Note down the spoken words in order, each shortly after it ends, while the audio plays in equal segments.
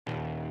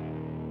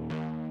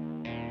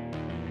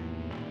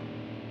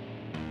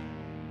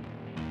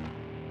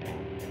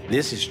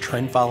This is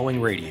Trend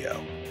Following Radio,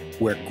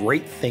 where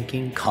great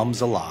thinking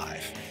comes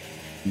alive.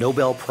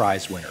 Nobel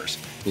Prize winners,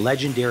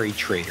 legendary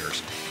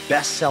traders,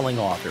 best-selling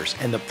authors,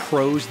 and the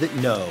pros that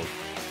know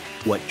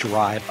what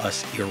drive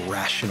us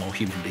irrational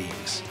human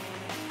beings.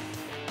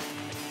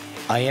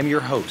 I am your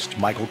host,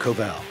 Michael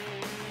Covel.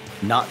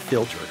 Not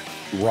filtered,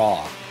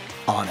 raw,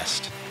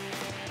 honest.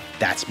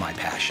 That's my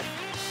passion.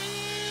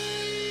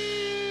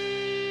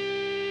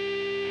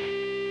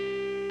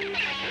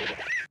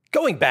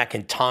 Going back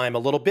in time a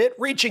little bit,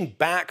 reaching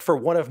back for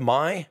one of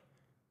my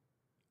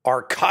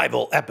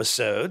archival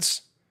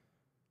episodes,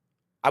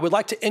 I would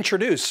like to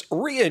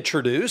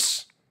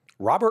reintroduce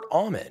Robert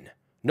Aumann,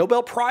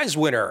 Nobel Prize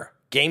winner,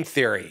 game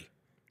theory,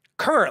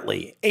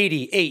 currently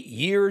 88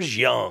 years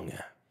young.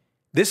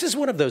 This is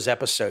one of those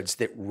episodes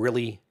that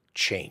really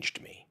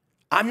changed me.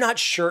 I'm not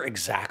sure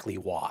exactly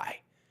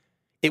why.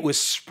 It was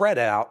spread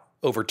out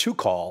over 2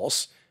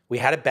 calls. We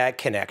had a bad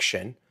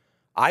connection.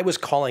 I was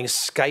calling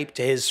Skype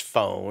to his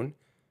phone.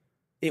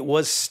 It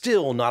was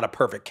still not a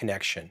perfect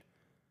connection.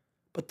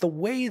 But the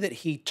way that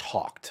he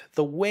talked,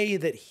 the way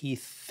that he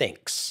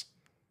thinks,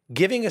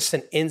 giving us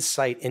an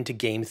insight into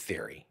game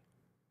theory,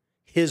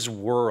 his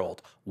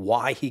world,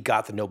 why he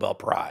got the Nobel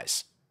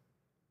Prize.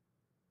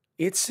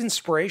 It's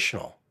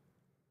inspirational.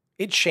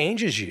 It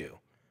changes you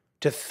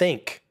to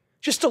think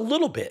just a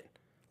little bit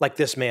like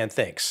this man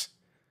thinks.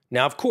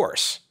 Now, of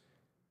course,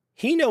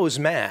 he knows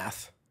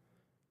math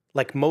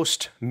like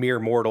most mere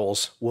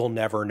mortals will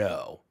never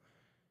know.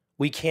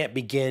 We can't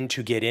begin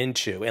to get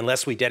into,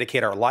 unless we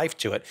dedicate our life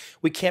to it,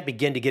 we can't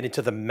begin to get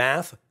into the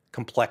math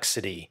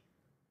complexity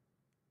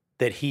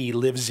that he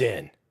lives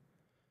in.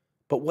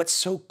 But what's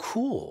so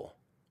cool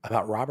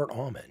about Robert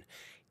Aumann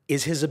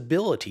is his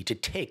ability to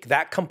take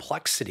that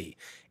complexity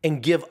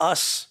and give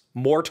us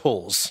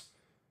mortals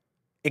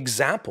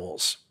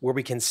examples where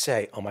we can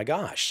say, oh my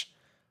gosh,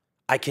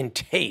 I can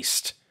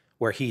taste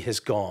where he has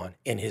gone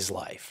in his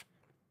life.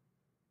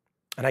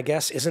 And I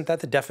guess, isn't that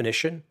the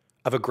definition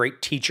of a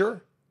great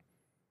teacher?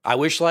 I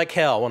wish like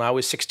hell when I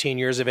was 16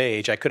 years of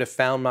age, I could have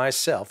found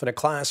myself in a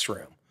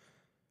classroom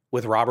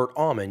with Robert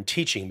Aumann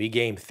teaching me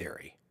game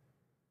theory.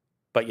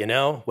 But you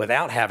know,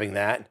 without having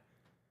that,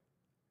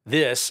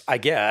 this, I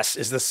guess,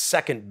 is the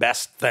second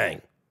best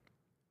thing.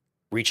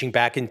 Reaching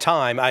back in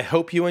time, I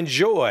hope you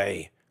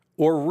enjoy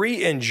or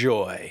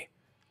re-enjoy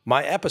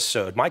my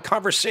episode, my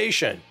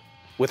conversation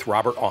with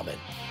Robert Aumann.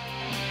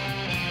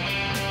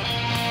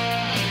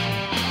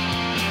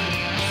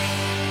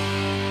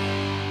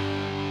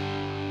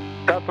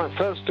 Got my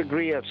first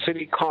degree at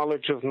City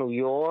College of New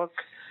York,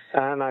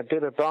 and I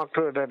did a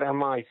doctorate at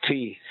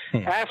MIT.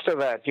 After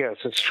that, yes,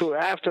 it's true.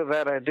 After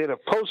that, I did a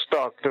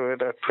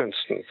postdoctorate at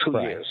Princeton, 2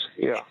 years.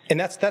 Yeah. And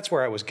that's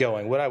where I was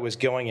going. What I was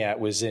going at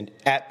was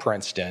at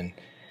Princeton.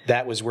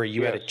 That was where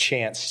you had a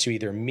chance to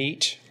either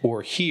meet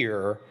or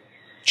hear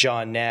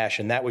John Nash,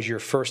 and that was your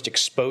first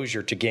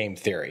exposure to game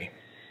theory.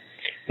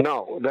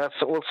 No,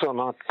 that's also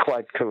not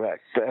quite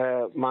correct.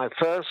 My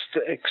first,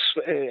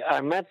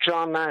 I met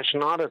John Nash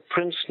not at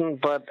Princeton,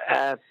 but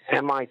at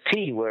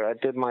MIT, where I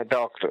did my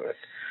doctorate.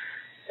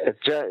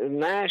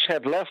 Nash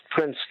had left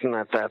Princeton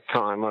at that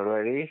time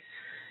already.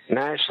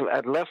 Nash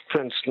had left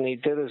Princeton, he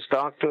did his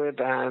doctorate,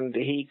 and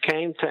he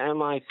came to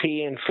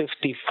MIT in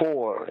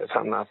 54, if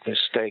I'm not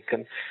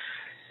mistaken.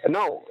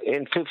 No,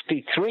 in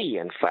 53,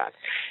 in fact.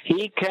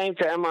 He came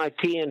to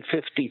MIT in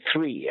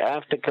 53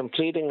 after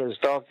completing his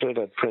doctorate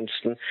at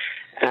Princeton,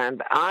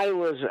 and I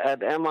was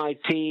at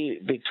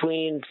MIT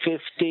between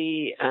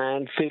 50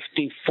 and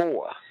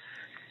 54.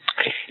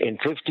 In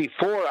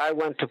 54, I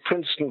went to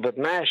Princeton, but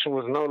Nash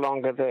was no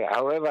longer there.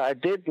 However, I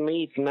did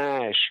meet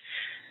Nash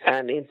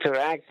and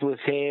interact with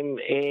him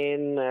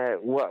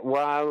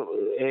while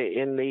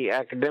in the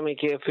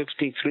academic year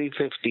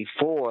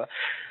 53-54,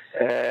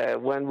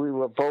 when we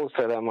were both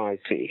at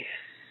MIT.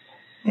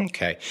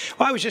 Okay.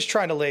 Well, I was just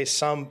trying to lay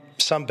some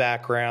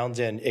background,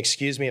 and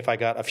excuse me if I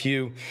got a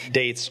few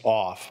dates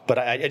off, but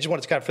I just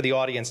wanted to for the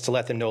audience to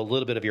let them know a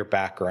little bit of your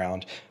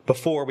background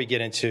before we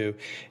get into,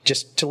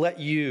 just to let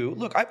you,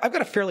 look, I've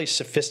got a fairly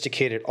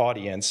sophisticated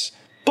audience,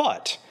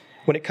 but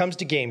when it comes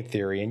to game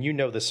theory, and you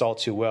know this all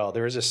too well,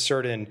 there is a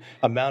certain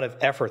amount of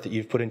effort that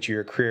you've put into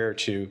your career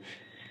to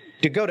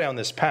go down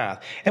this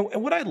path. And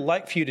what I'd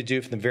like for you to do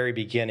from the very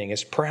beginning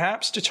is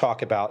perhaps to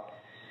talk about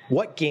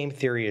what game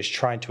theory is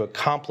trying to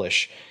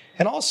accomplish.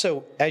 And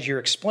also, as you're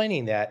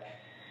explaining that,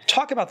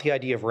 talk about the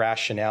idea of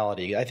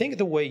rationality. I think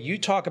the way you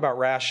talk about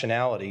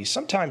rationality,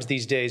 sometimes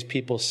these days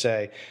people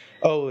say,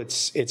 oh,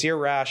 it's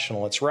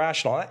irrational, it's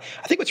rational. I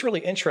think what's really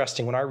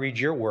interesting when I read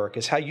your work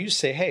is how you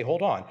say, hey,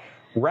 hold on,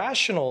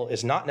 rational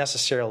is not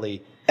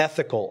necessarily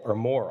ethical or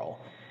moral.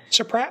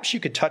 So perhaps you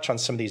could touch on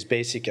some of these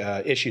basic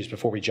issues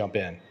before we jump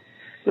in.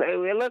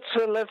 Let's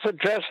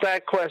address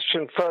that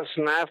question first,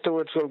 and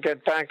afterwards we'll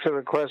get back to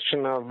the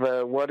question of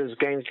what is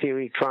game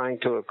theory trying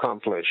to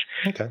accomplish.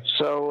 Okay.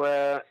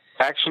 So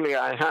actually,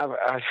 I have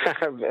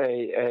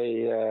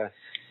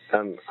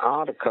an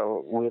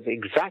article with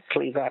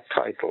exactly that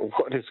title: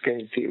 "What is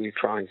game theory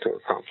trying to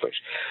accomplish?"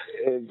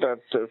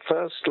 But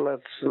first,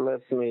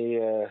 let me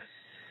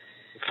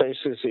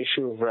faces the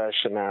issue of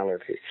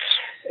rationality.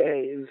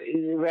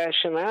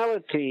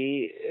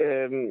 Rationality,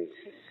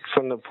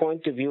 from the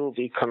point of view of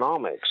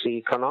economics, the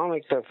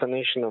economic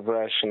definition of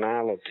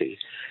rationality,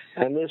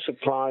 and this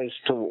applies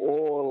to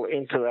all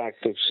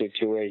interactive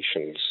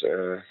situations,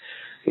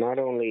 not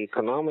only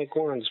economic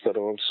ones, but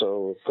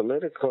also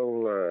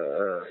political,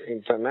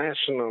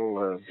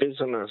 international,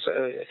 business.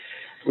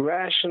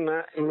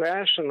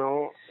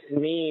 Rational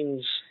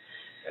means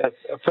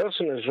a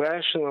person is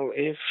rational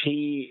if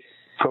he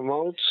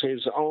promotes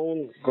his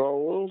own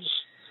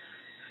goals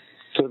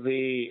to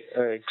the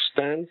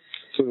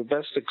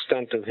best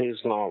extent of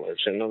his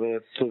knowledge. In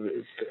other words,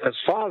 as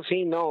far as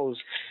he knows,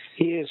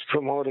 he is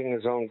promoting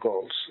his own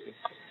goals.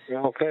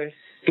 Okay?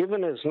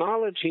 Given his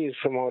knowledge, he is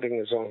promoting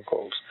his own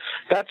goals.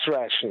 That's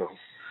rational.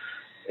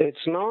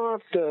 It's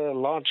not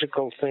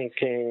logical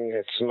thinking.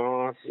 It's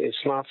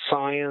not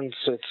science.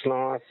 It's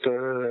not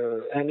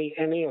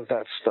any of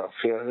that stuff.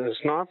 Yeah?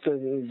 It's not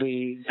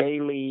the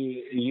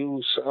daily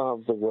use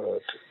of the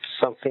word. It's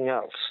something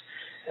else.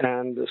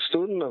 And a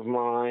student of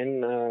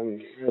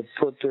mine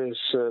put this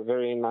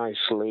very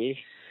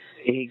nicely.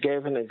 He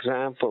gave an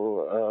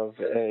example of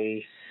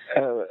a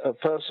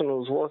person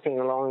who's walking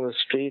along the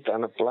street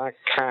and a black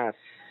cat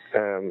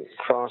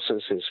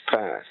crosses his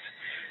path,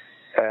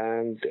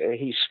 and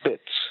he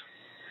spits.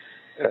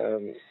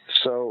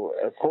 So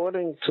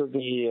according to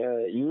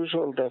the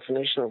usual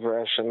definition of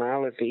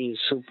rationality, he's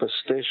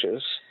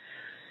superstitious,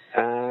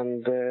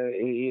 and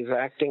he's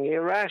acting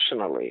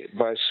irrationally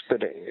by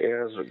spitting.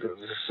 Yes,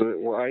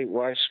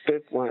 why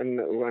spit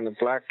when a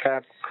black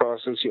cat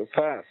crosses your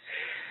path?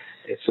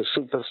 It's a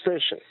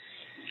superstition.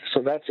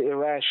 So that's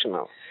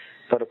irrational.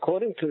 But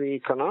according to the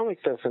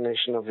economic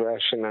definition of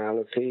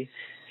rationality,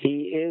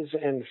 he is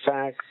in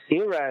fact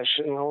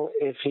irrational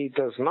if he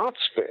does not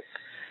spit.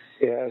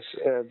 Yes,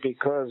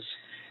 because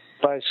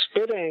by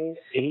spitting,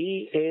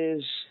 he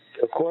is,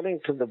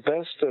 according to the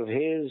best of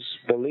his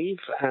belief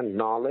and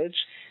knowledge,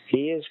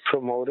 he is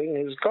promoting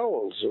his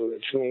goals,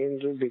 which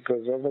means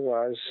because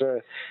otherwise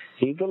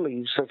he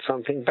believes that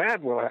something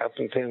bad will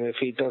happen to him if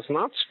he does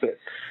not spit.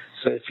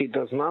 So if he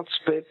does not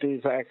spit,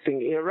 he's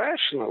acting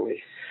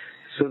irrationally.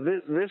 So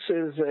this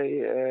is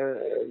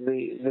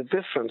the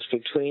difference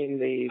between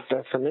the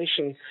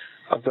definition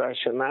of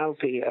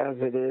rationality as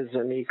it is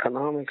in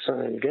economics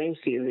and in game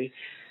theory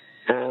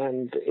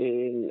and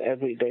in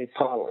everyday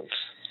parlance.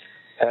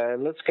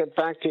 Let's get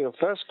back to your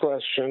first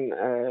question.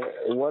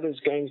 What is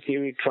game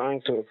theory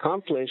trying to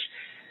accomplish?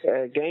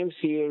 Game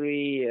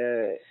theory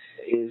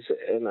is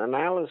an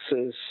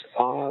analysis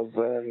of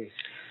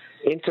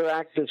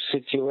interactive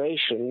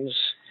situations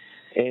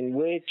in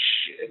which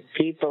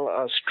people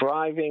are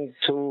striving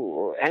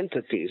to,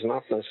 entities,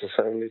 not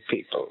necessarily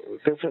people,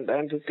 different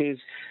entities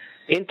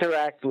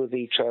interact with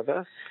each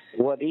other.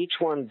 What each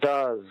one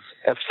does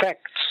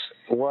affects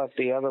what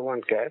the other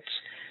one gets,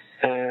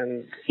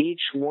 and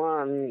each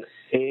one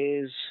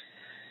is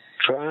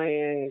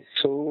trying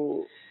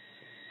to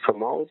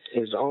promote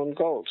his own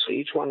goals. So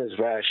each one is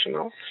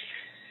rational.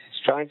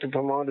 He's trying to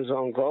promote his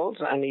own goals,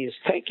 and he's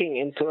taking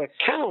into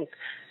account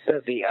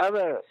that the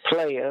other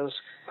players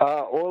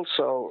are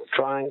also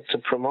trying to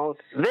promote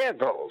their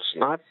goals,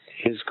 not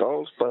his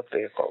goals, but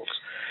their goals.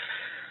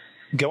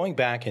 Going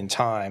back in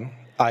time,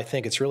 I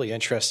think it's really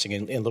interesting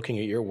in looking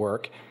at your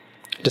work,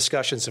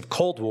 discussions of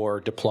Cold War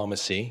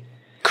diplomacy,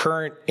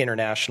 current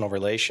international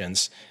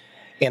relations,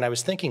 and I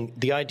was thinking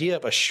the idea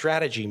of a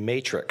strategy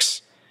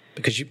matrix,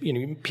 because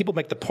people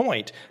make the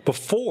point,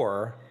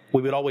 before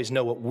we would always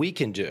know what we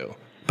can do,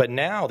 but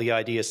now the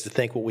idea is to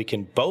think what we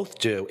can both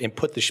do and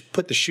put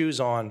the shoes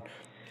on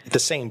at the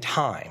same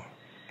time.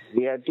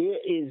 The idea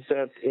is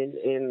that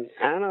in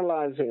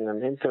analyzing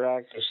an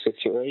interactive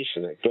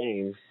situation, a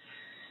game,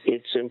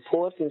 it's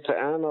important to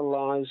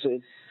analyze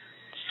it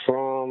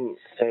from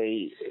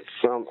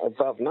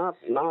above,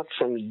 not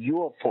from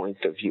your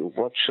point of view.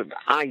 What should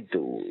I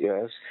do?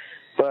 Yes,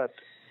 but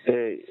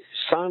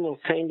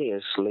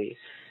simultaneously,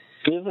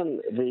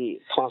 given the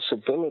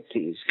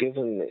possibilities,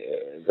 given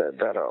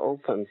that are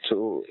open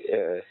to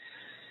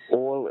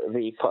all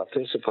the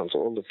participants,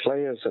 all the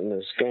players in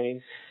this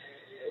game,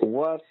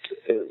 what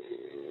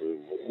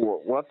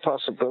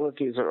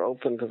possibilities are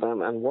open to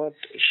them, and what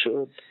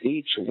should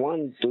each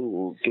one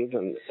do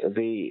given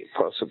the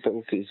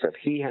possibilities that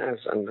he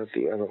has and that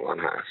the other one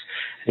has.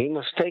 He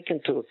must take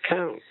into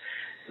account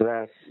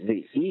that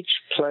each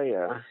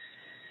player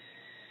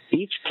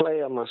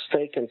must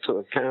take into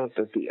account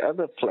that the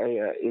other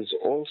player is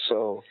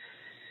also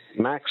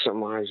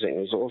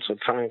maximizing, is also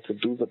trying to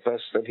do the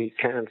best that he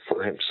can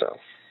for himself.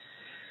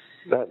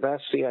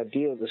 That's the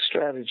idea of the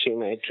strategy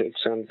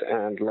matrix,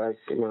 and like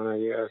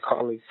my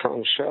colleague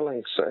Tom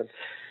Schelling said,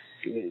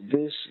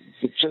 this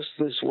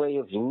way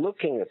of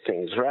looking at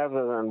things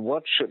rather than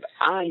what should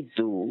I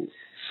do,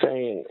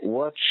 saying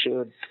what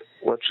should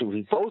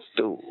we both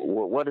do?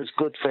 What is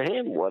good for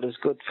him? What is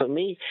good for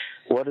me?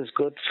 What is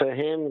good for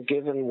him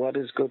given what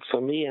is good for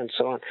me, and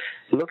so on.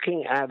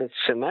 Looking at it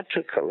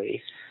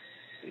symmetrically,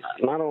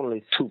 not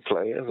only two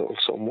players,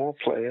 also more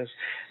players.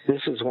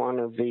 This is one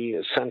of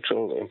the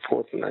central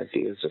important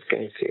ideas of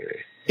game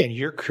theory. And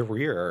your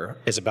career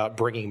is about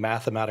bringing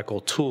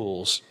mathematical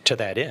tools to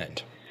that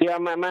end. Yeah,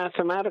 my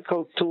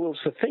mathematical tools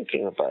for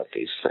thinking about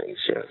these things,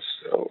 yes.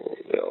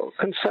 So,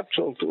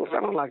 conceptual tools. I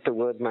don't like the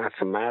word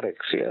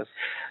mathematics, yes.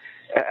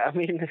 I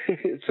mean,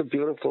 it's a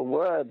beautiful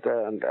word,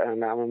 and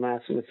I'm a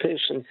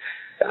mathematician.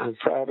 I'm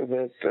proud of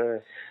it.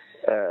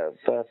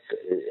 But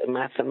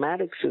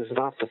mathematics is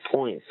not the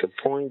point. The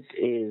point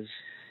is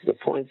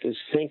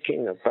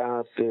thinking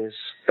about this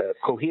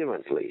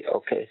coherently.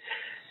 Okay,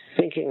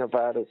 thinking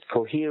about it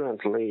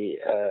coherently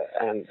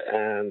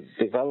and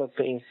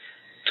developing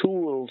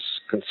tools,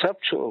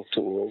 conceptual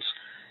tools,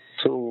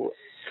 to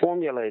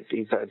formulate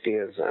these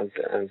ideas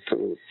and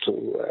to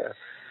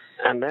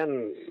and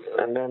then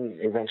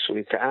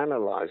eventually to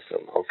analyze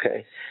them.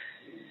 Okay,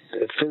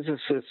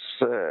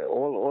 physicists,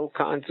 all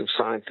kinds of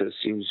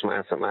scientists use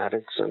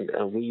mathematics, and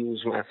we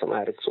use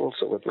mathematics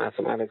also. But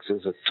mathematics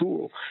is a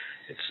tool;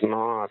 it's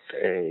not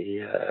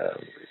an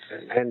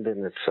end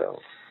in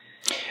itself.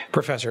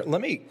 Professor,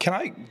 can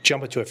I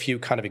jump into a few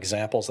kind of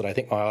examples that I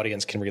think my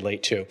audience can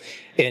relate to?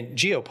 And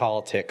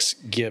geopolitics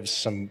gives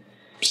some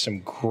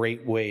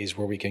great ways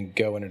where we can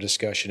go in a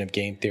discussion of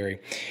game theory.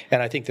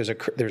 And I think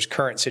there's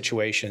current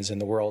situations in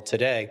the world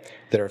today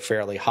that are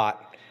fairly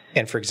hot.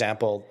 And for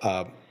example,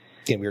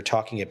 we were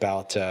talking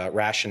about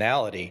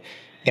rationality.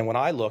 And when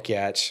I look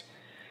at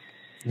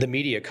the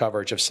media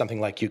coverage of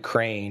something like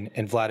Ukraine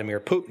and Vladimir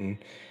Putin,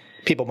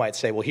 people might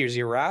say, well, he's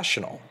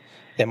irrational.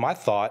 And my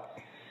thought,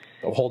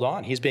 oh, hold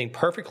on, he's being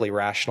perfectly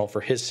rational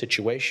for his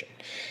situation.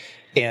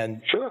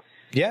 And sure.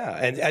 Yeah,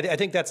 and I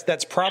think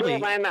that's probably.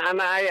 Sure, and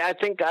I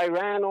think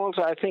Iran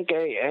also. I think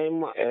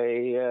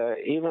a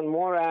even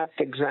more apt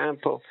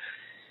example.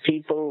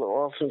 People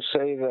often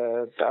say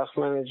that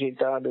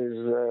Ahmadinejad is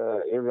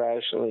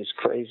irrational, he's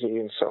crazy,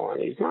 and so on.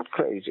 He's not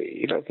crazy.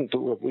 He doesn't do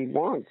what we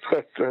want,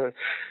 but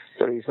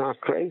he's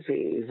not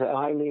crazy. He's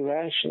highly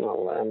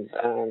rational,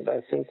 and I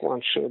think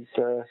one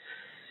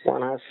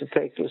has to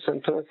take this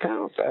into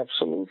account,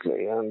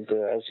 absolutely. And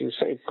as you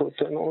say,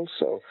 Putin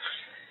also.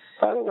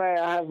 By the way,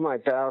 I have my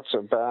doubts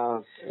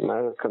about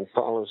American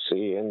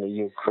policy in the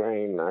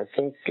Ukraine. I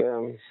think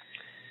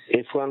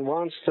if one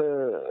wants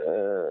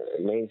to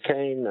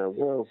maintain a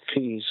world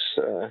peace,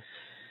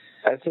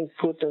 I think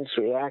Putin's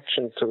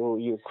reaction to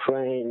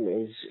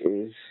Ukraine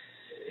is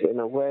in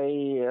a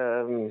way,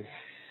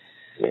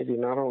 maybe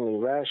not only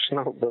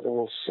rational, but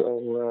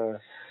also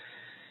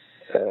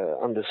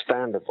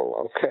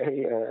understandable,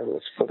 okay?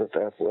 Let's put it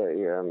that way.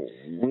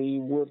 We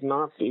would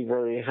not be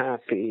very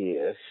happy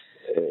if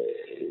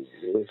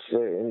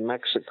in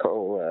Mexico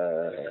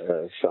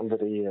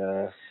somebody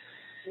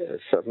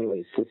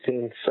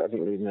Putin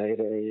suddenly made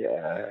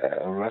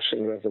a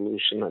Russian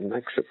revolution in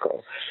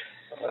Mexico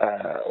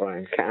or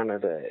in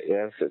Canada.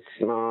 Yes, it's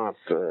not.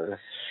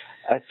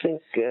 I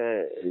think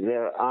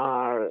there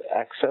are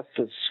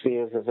accepted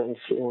spheres of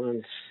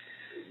influence.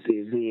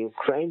 The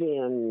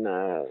Ukrainian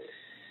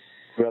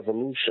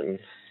revolution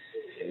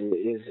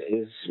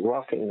is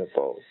rocking the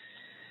boat.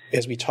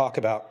 As we talk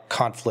about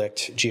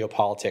conflict,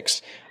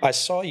 geopolitics, I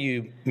saw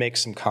you make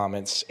some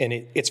comments, and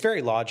it's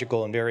very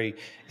logical and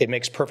it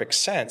makes perfect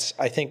sense.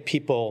 I think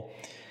people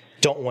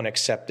don't want to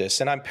accept this,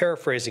 and I'm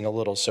paraphrasing a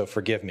little, so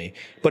forgive me.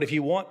 But if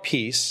you want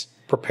peace,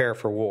 prepare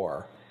for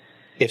war.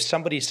 If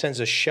somebody sends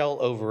a shell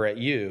over at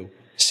you,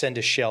 send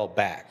a shell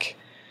back.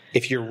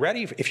 If you're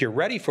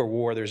ready for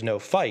war, there's no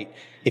fight.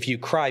 If you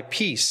cry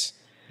peace,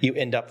 you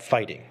end up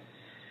fighting.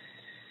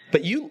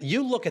 But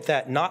you look at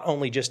that not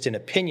only just in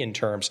opinion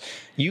terms,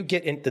 you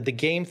get into the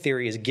game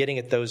theory is getting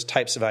at those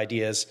types of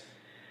ideas,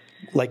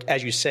 like,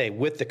 as you say,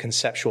 with the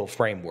conceptual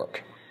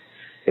framework.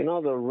 When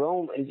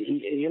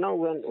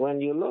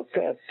you look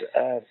at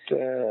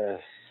the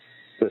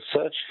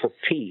search for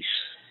peace,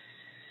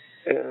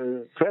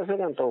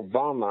 President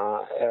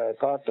Obama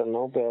got the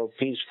Nobel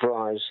Peace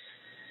Prize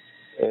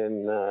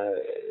in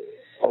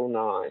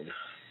 2009.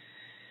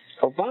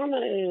 Obama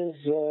is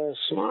a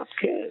smart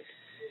kid.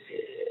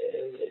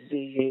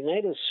 He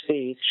made a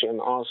speech in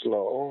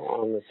Oslo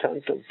on the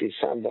 10th of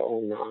December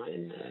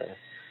 2009,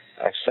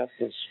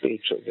 acceptance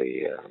speech of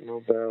the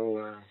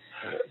Nobel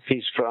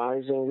Peace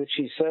Prize, in which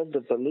he said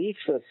the belief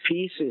that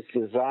peace is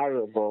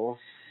desirable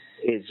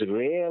is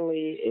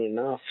rarely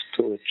enough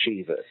to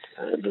achieve it.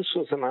 And this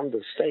was an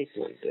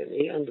understatement, and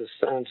he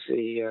understands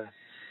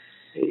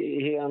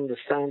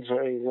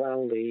very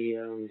well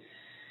the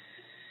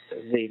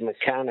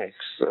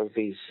mechanics of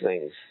these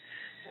things.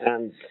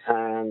 And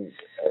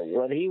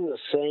what he was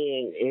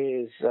saying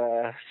is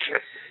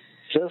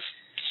just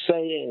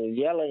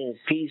yelling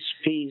peace,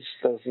 peace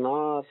does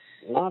not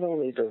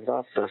only does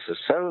not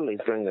necessarily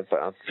bring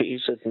about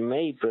peace, it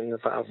may bring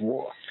about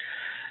war.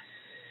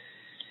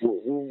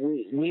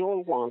 We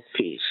all want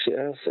peace,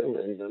 yes?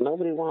 And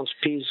nobody wants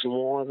peace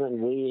more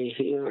than we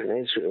here in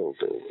Israel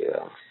do,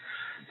 yeah.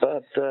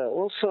 But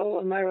also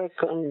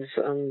Americans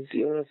and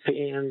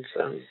Europeans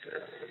and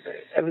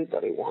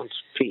everybody wants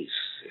peace,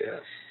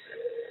 yes.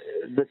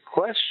 The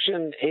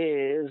question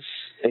is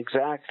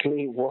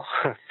exactly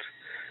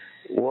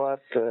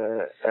what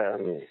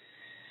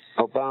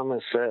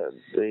Obama said.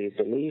 The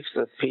belief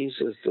that peace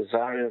is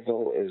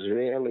desirable is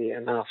rarely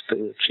enough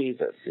to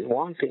achieve it.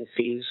 Wanting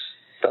peace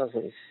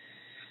doesn't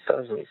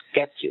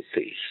get you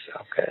peace,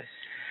 okay?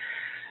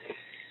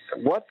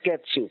 What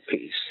gets you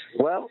peace?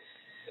 Well,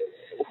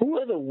 who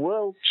are the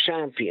world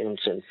champions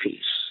in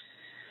peace?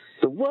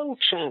 The world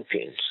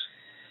champions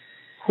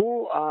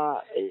who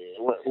are,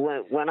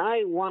 when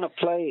I want to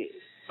play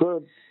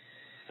good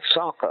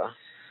soccer,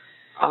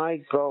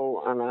 I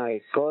go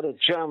to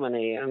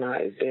Germany, and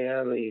they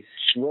are the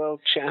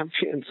world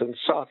champions in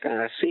soccer,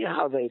 and I see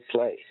how they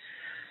play,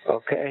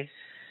 okay?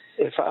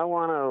 If I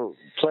want to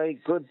play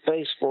good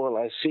baseball,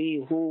 I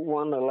see who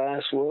won the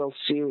last World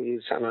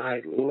Series, and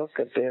I look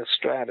at their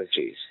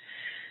strategies.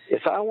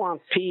 If I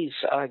want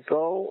peace, I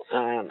go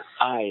and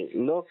I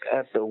look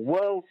at the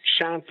world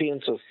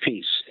champions of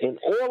peace in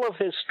all of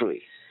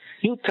history.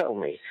 You tell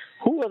me,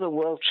 who are the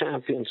world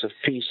champions of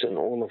peace in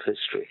all of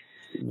history?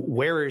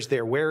 Where is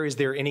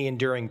there any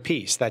enduring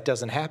peace? That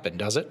doesn't happen,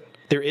 does it?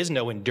 There is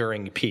no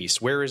enduring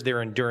peace. Where is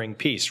there enduring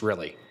peace,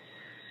 really?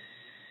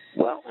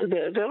 Well,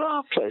 there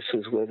are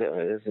places where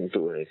there is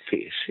enduring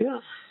peace,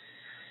 yeah.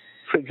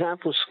 For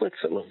example,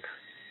 Switzerland.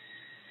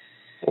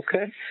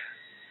 Okay?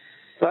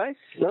 Right?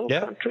 Little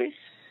country.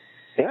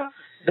 Yeah.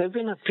 They've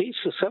been at peace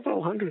for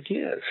several hundred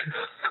years.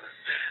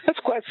 That's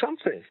quite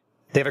something.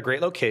 They have a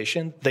great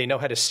location, they know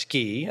how to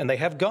ski, and they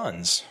have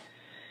guns.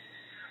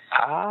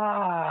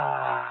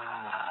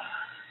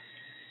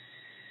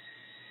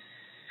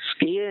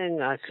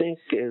 Skiing, I think,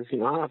 is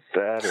not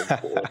that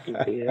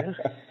important here.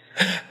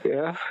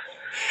 Yeah.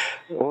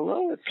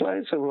 Although it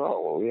plays a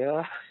role,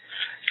 yeah.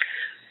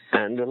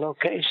 And the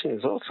location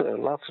is also,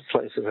 lots of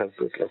places have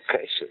good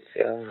locations,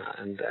 yeah,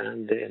 and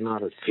they're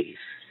not at peace.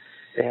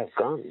 They have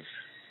guns.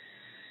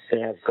 They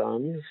have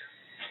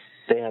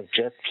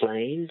jet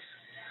planes.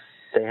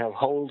 They have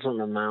holes in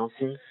the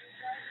mountains.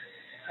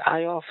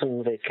 I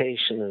often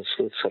vacation in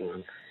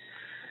Switzerland.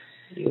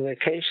 You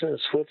vacation in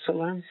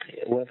Switzerland,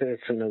 whether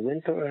it's in the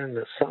winter or in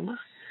the summer,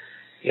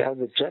 you have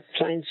the jet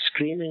planes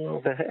screaming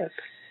overhead.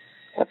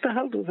 What the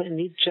hell do they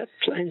need jet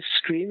planes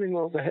screaming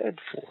overhead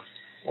for?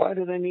 Why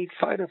do they need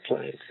fighter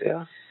planes,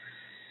 yeah?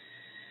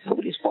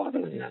 Nobody's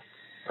bothering them,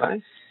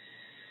 right?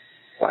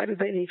 Why do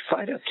they need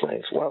fighter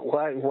planes?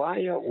 Why?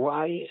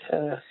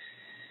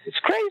 It's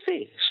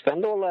crazy.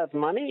 Spend all that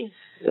money.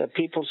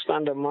 People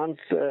spend a month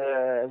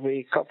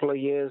every couple of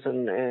years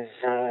in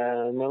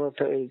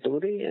military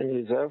duty and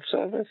reserve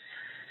service.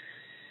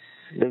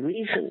 The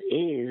reason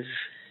is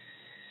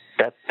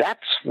that's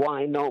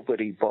why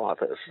nobody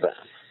bothers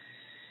them,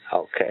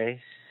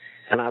 okay?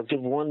 And I'll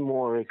give one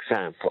more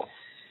example.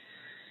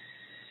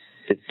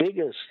 The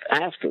biggest,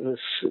 after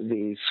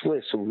the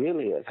Swiss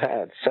really have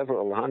had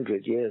several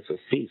hundred years of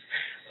peace,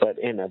 but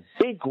in a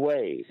big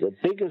way, the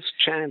biggest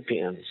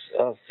champions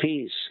of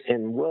peace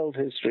in world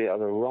history are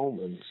the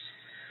Romans.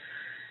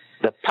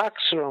 The Pax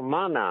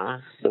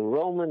Romana, the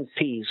Roman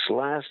peace,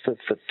 lasted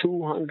for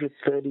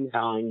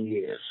 239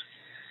 years.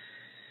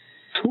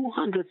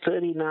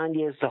 239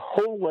 years, the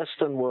whole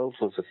Western world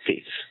was at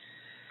peace.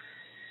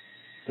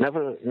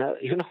 Nothing.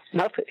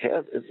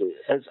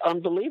 It's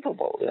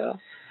unbelievable, yeah.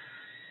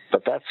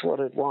 But that's what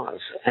it was.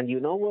 And you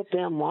know what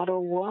their motto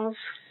was?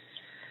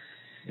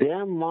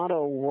 Their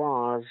motto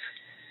was,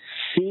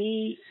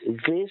 si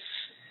vis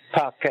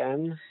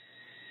pacem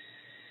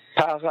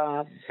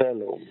para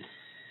bellum,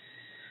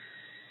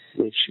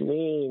 which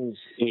means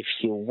if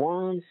you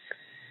want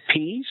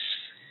peace,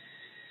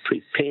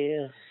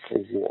 prepare for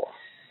war.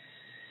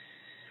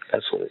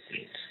 That's what it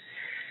means.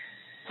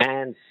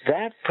 And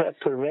that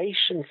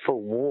preparation for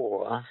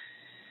war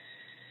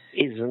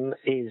is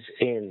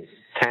in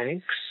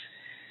tanks,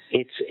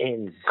 it's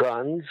in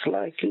guns,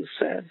 like you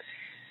said,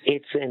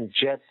 it's in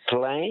jet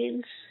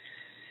planes,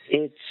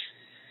 it's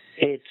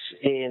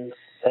in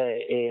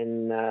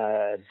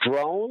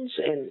drones,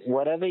 in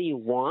whatever you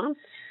want.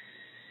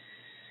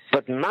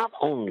 But not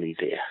only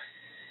there,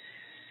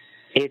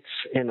 it's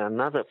in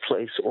another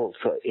place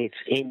also. It's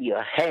in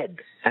your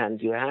head,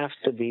 and you have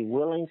to be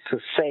willing to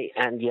say,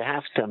 and you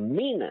have to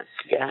mean it.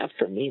 You have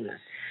to mean it.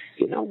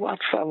 You know what,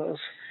 fellows?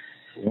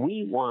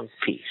 We want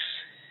peace.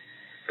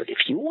 But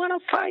if you want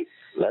to fight,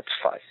 let's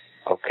fight,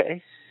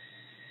 okay?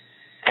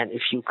 And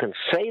if you can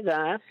say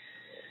that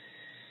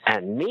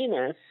and mean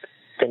it,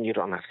 then you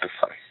don't have to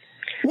fight.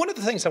 One of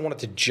the things I wanted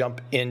to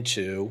jump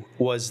into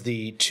was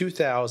the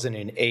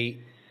 2008,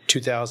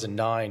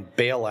 2009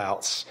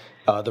 bailouts,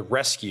 the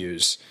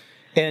rescues.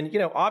 And,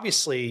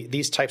 obviously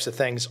these types of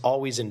things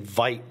always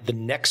invite the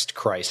next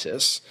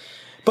crisis.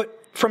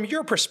 But from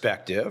your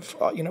perspective,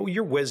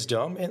 your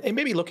wisdom, and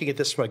maybe looking at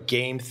this from a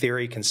game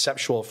theory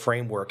conceptual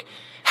framework,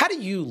 how do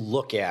you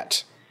look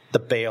at the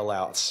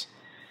bailouts,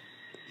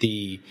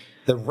 the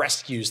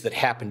rescues that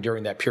happened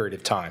during that period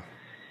of time?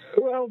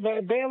 Well,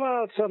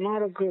 bailouts are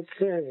not a good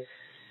thing.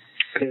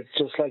 It's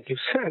just like you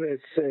said.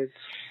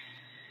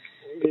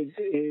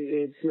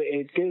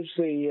 It gives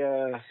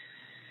the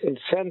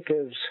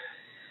incentives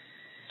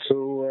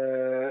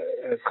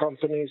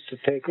companies to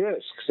take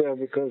risks,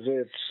 because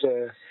if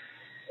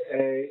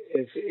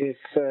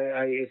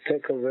I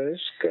take a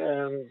risk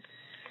and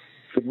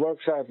if it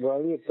works out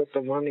well, you put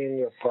the money in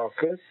your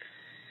pocket,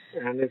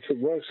 and if it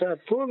works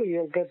out poorly,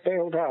 you'll get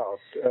bailed out.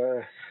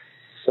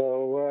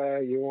 So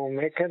you won't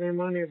make any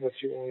money,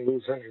 but you won't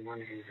lose any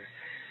money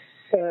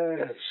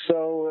either.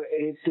 So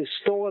it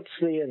distorts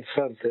the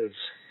incentives.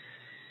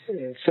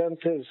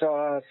 Incentives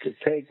are to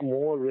take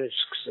more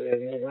risks,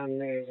 and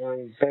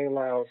when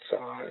bailouts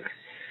are.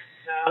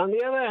 On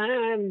the other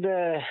hand,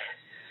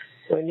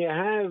 when you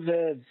have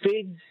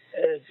big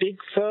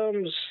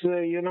firms,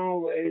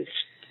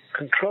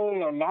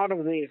 control a lot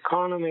of the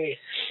economy,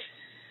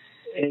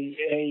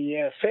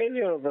 a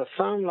failure of a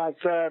firm like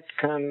that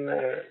can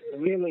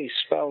really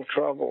spell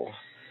trouble.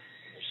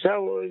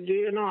 So,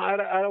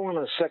 I don't want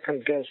to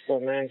second guess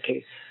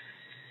Bernanke.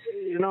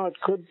 It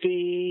could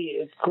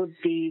be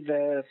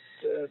that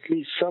at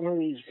least some of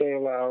these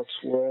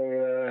bailouts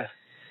were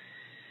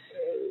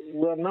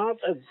not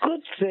a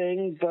good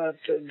thing, but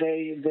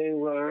they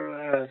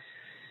were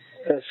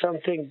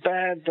something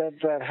bad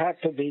that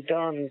had to be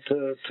done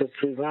to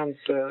prevent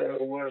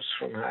worse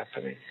from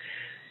happening.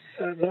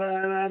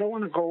 I don't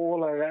want to go all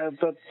like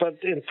that,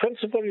 but in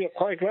principle, you're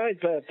quite right.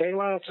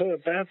 Bailouts are a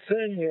bad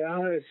thing,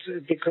 it's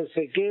because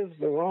they give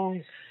the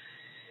wrong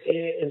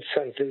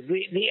incentive.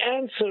 The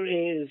answer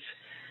is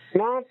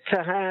not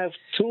to have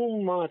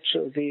too much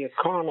of the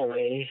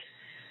economy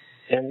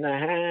in the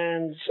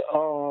hands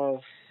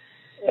of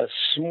a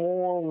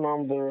small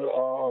number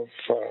of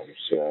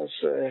firms. Yes,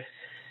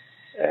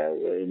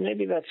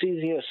 maybe that's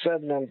easier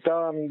said than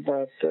done,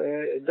 but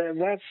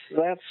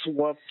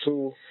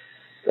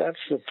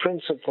that's the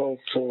principle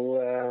to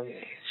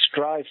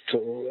strive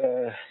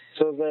to,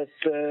 so that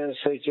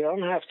so you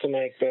don't have to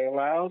make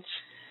bailouts.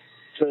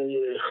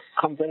 The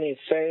company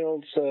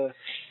fails,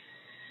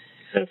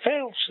 it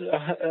fails.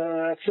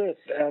 That's it,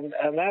 and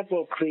that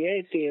will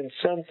create the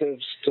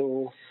incentives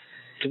to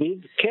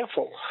be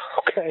careful.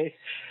 Okay,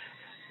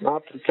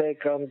 not to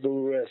take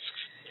undue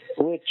risks.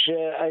 Which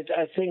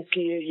I think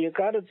you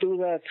got to do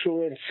that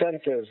through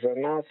incentives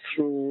and not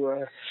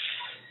through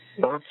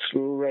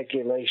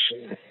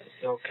regulation.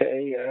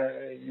 Okay,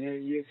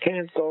 you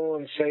can't go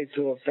and say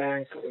to a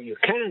bank, or you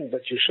can,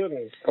 but you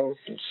shouldn't go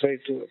and say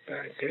to a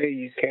bank, hey,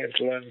 you can't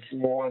lend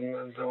more,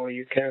 or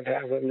you can't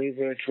have a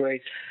leverage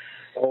rate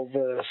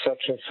over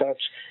such and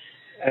such.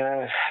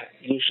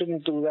 You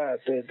shouldn't do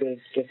that. The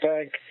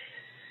bank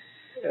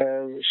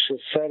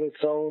should set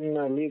its own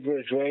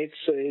leverage rates.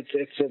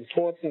 It's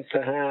important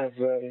to have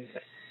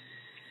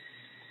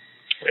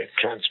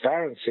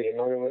transparency. In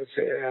other words,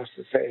 it has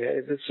to say,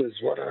 hey, this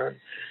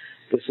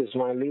is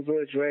my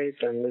leverage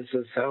rate, and this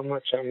is how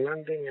much I'm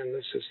lending, and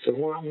this is to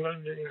who I'm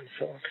lending, and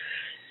so on.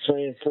 It's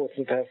very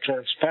important to have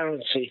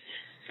transparency.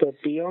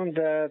 But beyond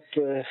that,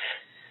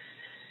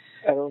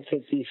 I don't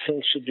think these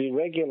things should be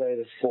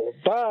regulated for.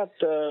 But,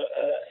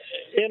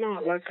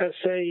 like I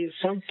say,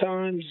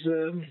 sometimes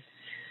you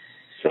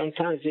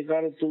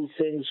got to do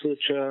things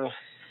which are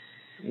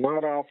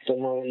not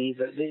optimal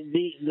either.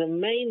 The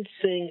main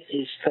thing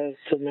is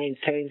to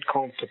maintain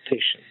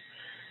competition.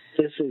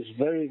 This is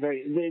very,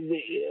 very.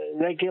 The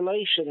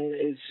regulation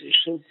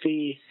should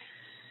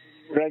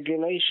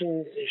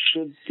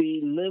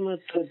be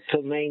limited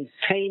to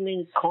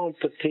maintaining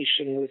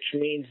competition, which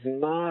means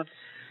not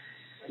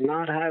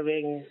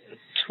having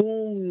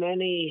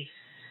too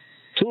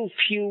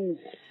few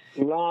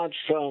large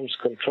firms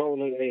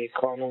controlling the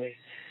economy.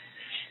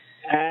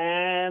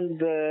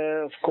 And,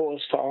 of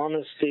course, for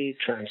honesty,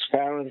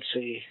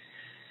 transparency,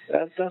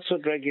 that's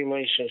what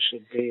regulation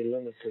should be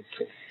limited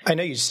to. I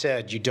know you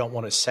said you don't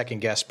want to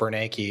second-guess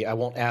Bernanke. I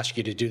won't ask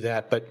you to do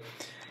that, but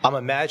I'm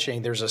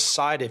imagining there's a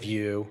side of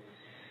you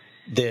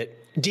that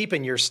deep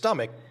in your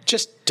stomach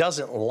just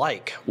doesn't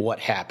like what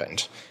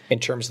happened in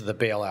terms of the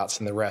bailouts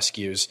and the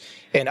rescues.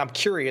 And I'm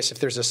curious if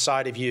there's a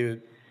side of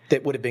you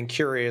that would have been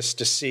curious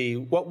to see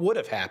what would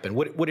have happened.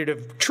 Would it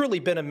have truly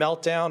been a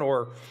meltdown,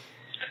 or...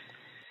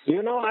 I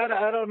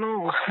don't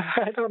know.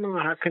 I don't know.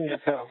 How can you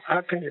tell?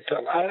 I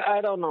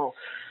don't know.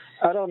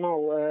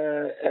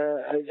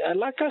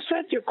 Like I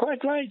said, you're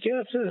quite right.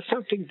 Yes, there's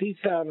something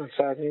deep down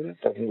inside me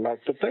that doesn't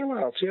like the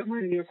bailouts.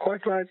 You're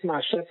quite right, and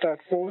I set that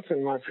forth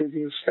in my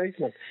previous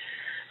statement.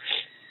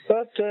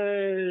 But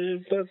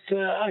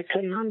I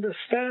can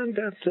understand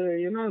that,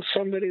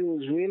 somebody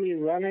who's really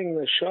running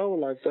the show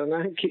like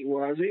Bernanke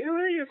was,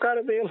 you've got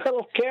to be a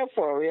little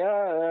careful,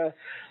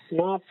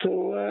 not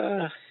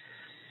to...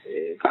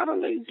 You gotta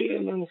be a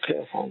little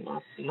careful,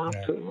 not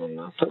to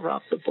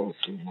rock the boat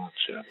too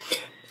much. Yeah.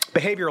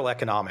 Behavioral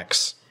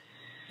economics,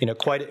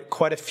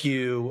 quite a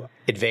few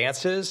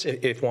advances,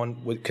 if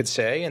one could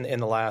say, in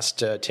the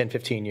last 10,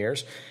 15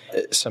 years.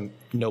 Some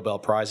Nobel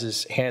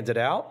Prizes handed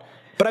out.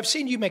 But I've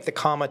seen you make the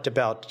comment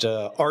about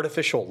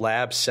artificial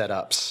lab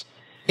setups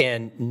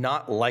and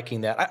not liking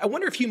that. I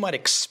wonder if you might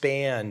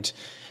expand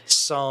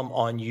some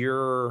on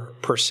your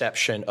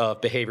perception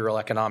of behavioral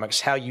economics,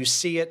 how you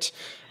see it,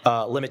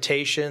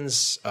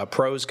 limitations,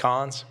 pros,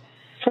 cons.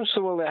 First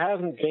of all, there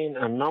hasn't been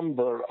a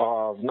number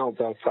of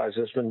Nobel Prizes.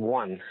 There's been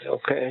one,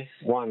 okay?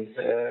 One,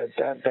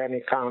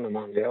 Danny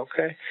Kahneman,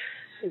 okay?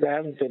 There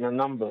hasn't been a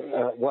number.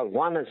 Well,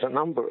 one is a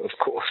number, of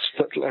course,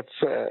 but let's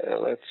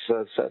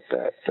set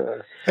that.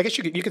 I guess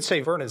you could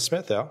say Vernon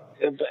Smith, though.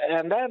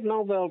 And that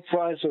Nobel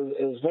Prize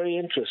is very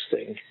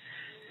interesting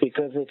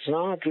because it's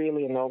not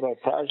really a Nobel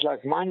Prize.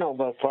 Like my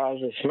Nobel Prize,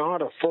 it's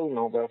not a full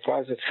Nobel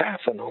Prize. It's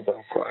half a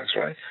Nobel Prize,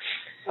 right?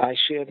 I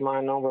shared my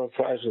Nobel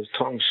Prize with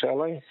Tom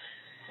Schelling,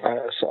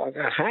 so I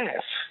got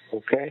half,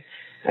 okay?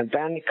 And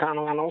Danny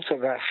Kahneman also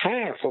got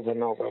half of the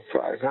Nobel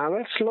Prize. Now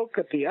let's look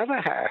at the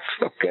other half,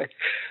 okay?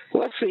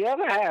 What's the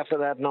other half of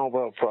that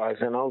Nobel Prize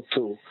in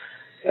 '02?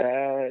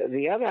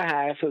 The other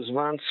half is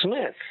Von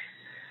Smith.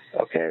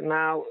 Okay,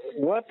 now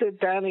what did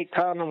Danny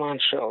Kahneman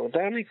show?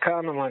 Danny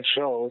Kahneman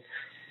showed,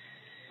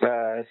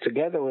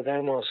 together with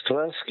Amos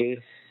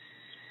Tversky,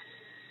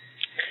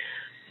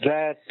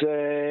 that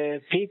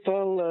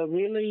people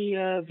really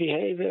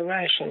behave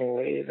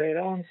irrationally. They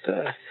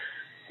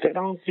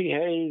don't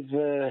behave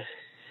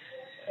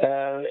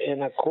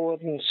in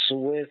accordance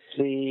with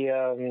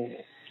the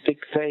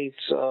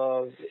dictates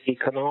of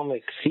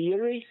economic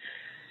theory.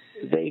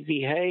 They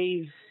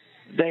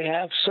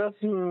have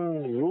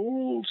certain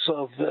rules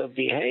of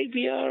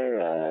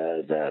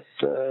behavior that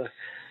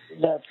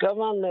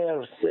govern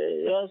their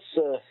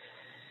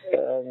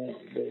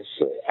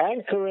this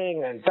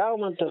anchoring,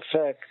 endowment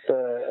effect,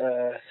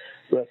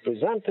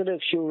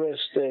 representative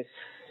heuristic,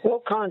 all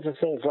kinds of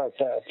things like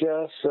that.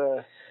 Yes.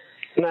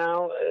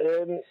 Now,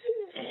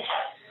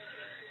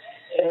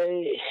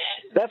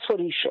 that's what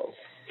he showed.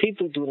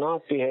 People do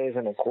not behave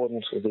in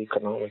accordance with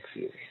economic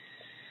theory.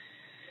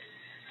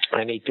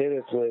 And he did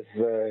it with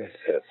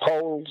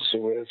polls,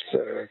 with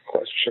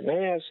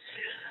questionnaires,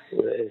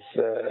 with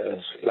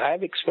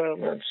lab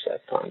experiments,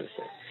 that kind of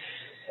thing.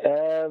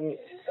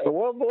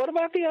 What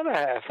about the other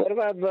half? What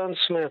about Von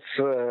Smith?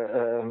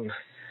 Got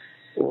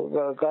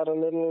a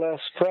little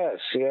less press,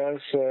 yes.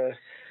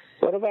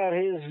 What about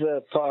his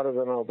part of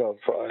the Nobel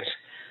Prize?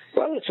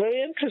 Well, it's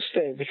very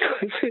interesting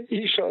because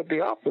he showed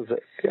the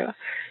opposite, yeah.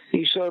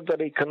 He showed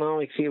that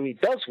economic theory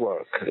does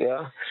work,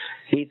 yeah.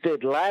 He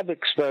did lab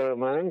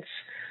experiments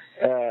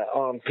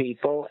on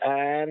people,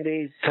 and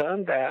it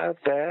turned out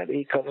that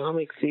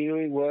economic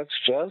theory works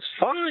just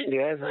fine,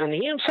 yes. And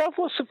he himself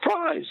was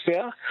surprised,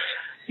 yeah.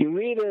 You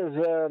read his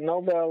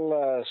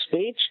Nobel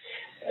speech,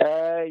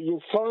 you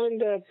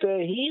find that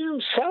he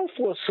himself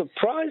was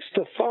surprised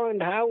to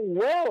find how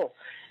well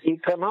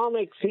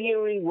economic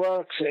theory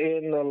works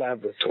in the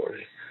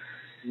laboratory.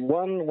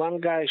 One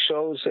guy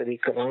shows that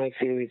economic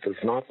theory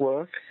does not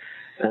work,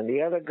 and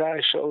the other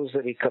guy shows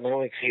that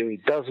economic theory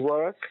does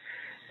work,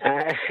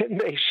 and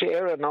they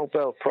share a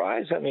Nobel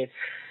Prize. I mean,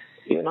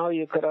 you know,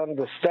 you could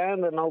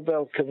understand the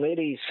Nobel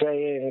Committee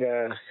saying,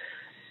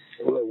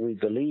 well, we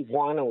believe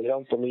one and we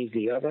don't believe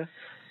the other,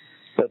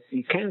 but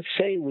you can't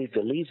say we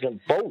believe them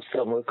both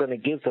and we're going to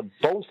give them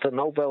both a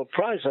Nobel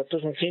Prize. That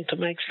doesn't seem to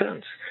make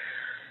sense.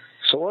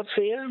 So what's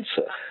the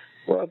answer?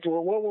 What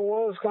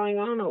was going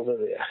on over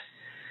there?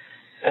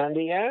 And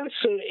the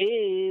answer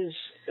is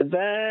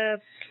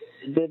that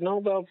the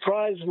Nobel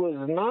Prize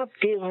was not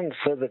given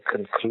for the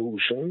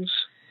conclusions.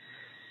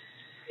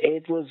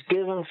 It was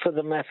given for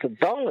the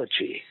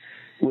methodology,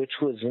 which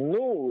was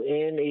new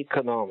in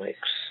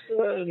economics.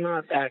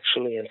 Not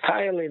actually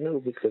entirely new,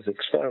 because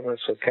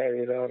experiments were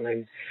carried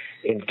on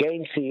in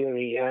game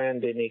theory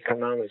and in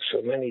economics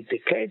for many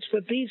decades.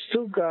 But these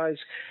two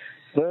guys,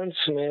 Vern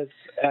Smith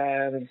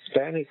and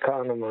Danny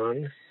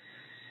Kahneman,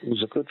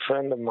 who's a good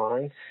friend of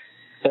mine,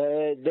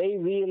 they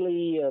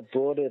really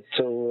brought it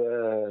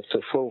to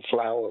full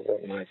flower,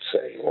 one might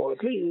say. Or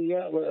at least,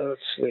 yeah,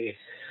 let's see.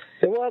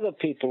 There were other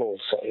people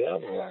also, yeah,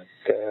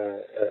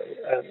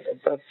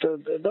 but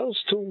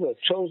those two were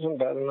chosen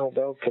by the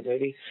Nobel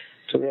Committee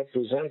to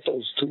represent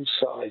those two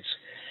sides.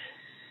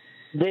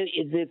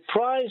 The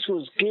prize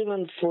was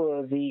given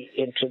for the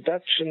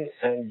introduction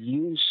and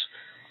use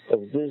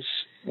of this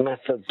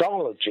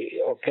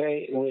methodology,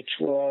 okay, which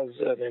was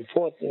an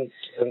important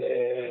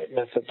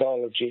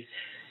methodology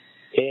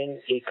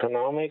in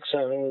economics,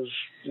 and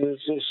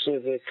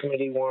the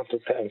committee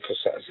wanted to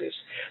emphasize this.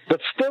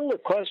 But still, the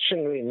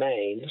question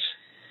remains: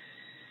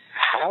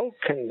 how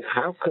can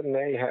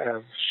they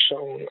have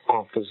shown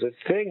opposite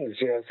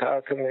things? Yes, how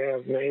can they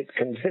have made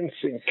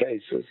convincing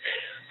cases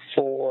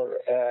for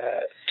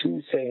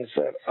two things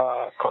that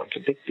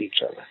contradict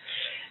each other?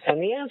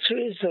 And the answer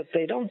is that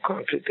they don't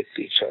contradict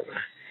each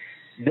other.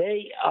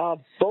 They are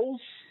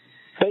both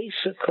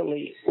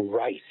basically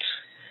right.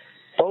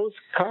 Both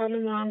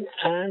Kahneman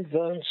and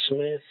Vern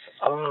Smith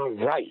are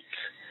right.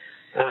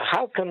 Now,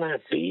 how can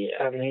that be?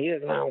 And here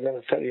now I'm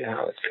going to tell you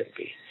how it can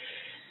be.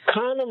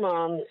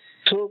 Kahneman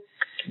took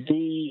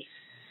the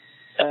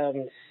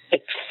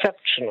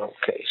exceptional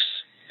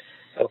case.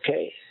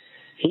 Okay,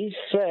 he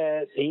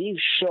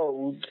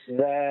showed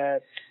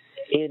that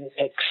in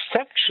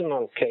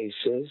exceptional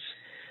cases,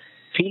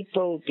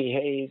 people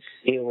behave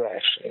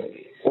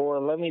irrationally. Or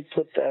let me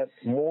put that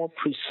more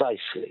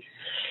precisely.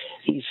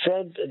 He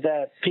said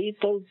that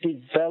people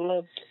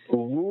developed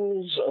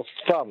rules of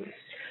thumb.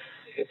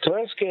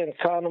 Tversky and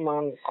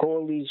Kahneman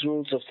call these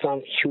rules of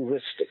thumb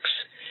heuristics.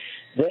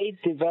 They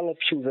develop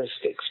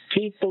heuristics.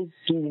 People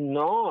do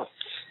not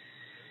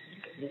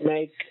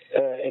make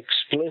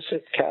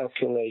explicit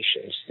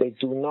calculations. They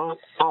do not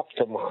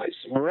optimize.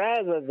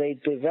 Rather, they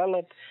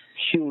develop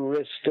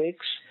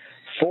heuristics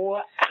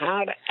for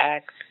how to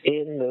act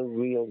in the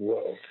real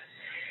world.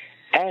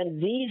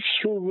 And these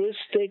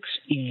heuristics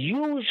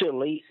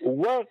usually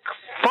work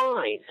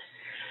fine.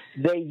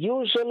 They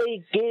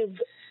usually give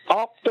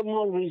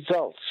optimal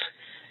results.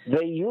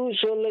 They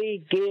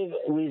usually give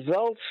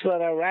results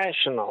that are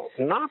rational.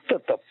 Not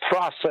that the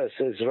process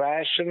is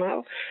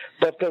rational,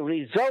 but the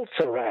results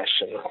are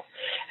rational.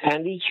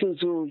 And these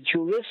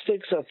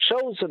heuristics are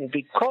chosen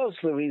because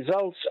the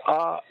results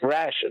are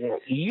rational,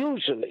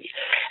 usually.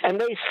 And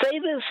they say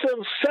this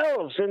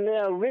themselves in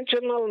their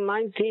original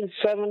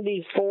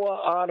 1974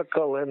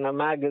 article in the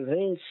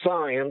magazine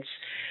Science.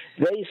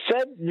 They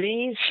said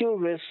these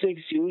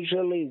heuristics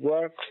usually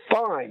work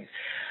fine.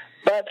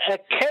 But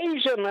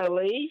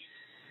occasionally,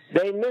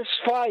 they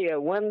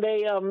misfire when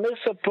they are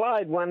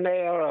misapplied, when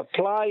they are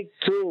applied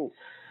to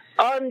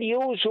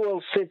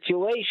unusual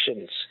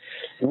situations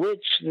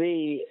which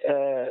the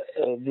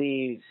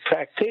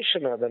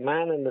practitioner, the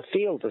man in the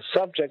field, the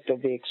subject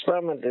of the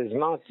experiment is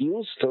not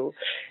used to,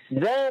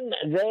 then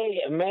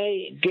they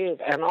may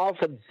give, and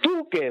often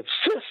do give,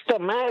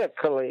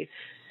 systematically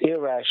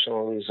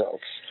irrational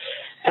results.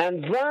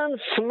 And Von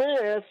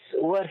Smith,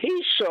 what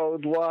he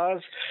showed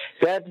was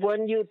that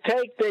when you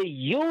take the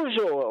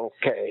usual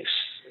case,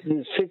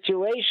 the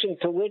situation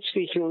to which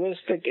the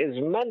heuristic is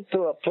meant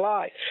to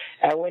apply,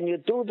 and when you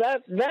do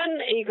that,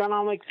 then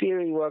economic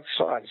theory works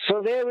fine.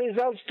 So their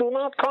results do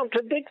not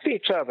contradict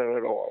each other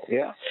at all.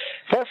 Yeah.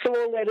 First of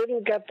all, they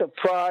didn't get the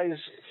prize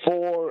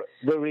for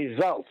the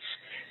results.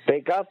 They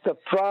got the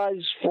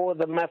prize for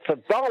the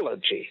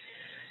methodology.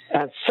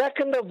 And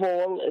second of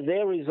all,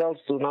 their results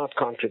do not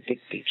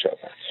contradict each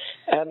other.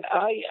 And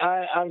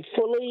I'm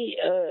fully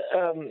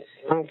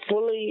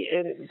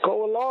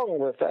go along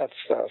with that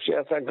stuff.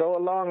 Yes, I go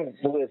along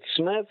with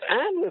Smith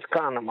and with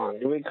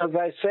Kahneman because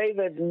I say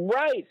that,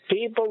 right,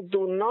 people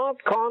do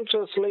not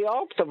consciously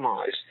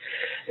optimize.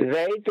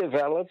 They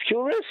develop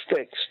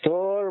heuristics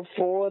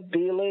for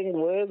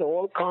dealing with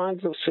all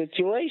kinds of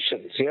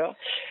situations, yeah?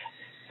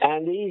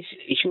 And these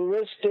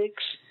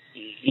heuristics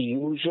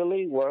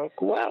usually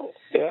work well.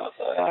 Yeah?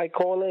 I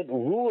call it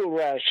rule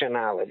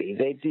rationality.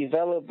 They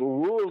develop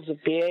rules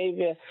of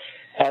behavior,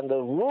 and the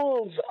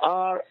rules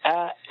are,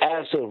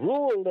 as a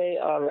rule, they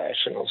are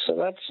rational. So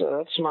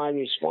that's my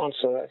response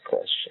to that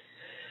question.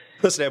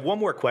 Listen, I have one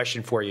more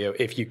question for you,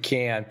 if you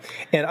can.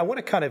 And I want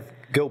to kind of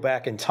go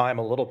back in time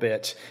a little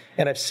bit.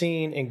 And I've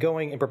seen, in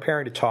going and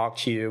preparing to talk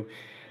to you,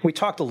 we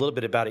talked a little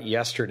bit about it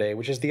yesterday,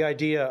 which is the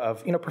idea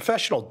of,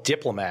 professional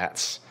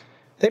diplomats.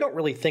 They don't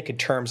really think in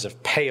terms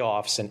of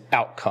payoffs and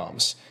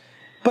outcomes.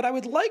 But I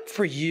would like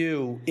for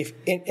you,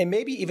 and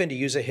maybe even to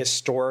use a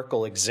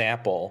historical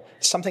example,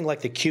 something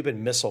like the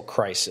Cuban Missile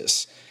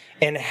Crisis,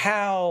 and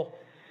how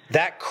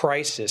that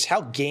crisis, how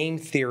game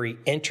theory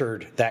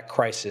entered that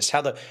crisis,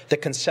 how the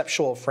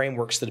conceptual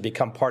frameworks that have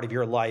become part of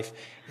your life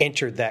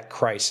entered that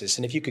crisis.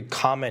 And if you could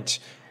comment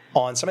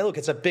on something. Look,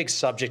 it's a big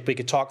subject. We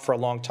could talk for a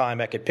long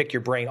time. I could pick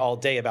your brain all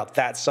day about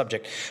that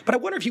subject. But I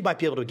wonder if you might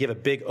be able to give a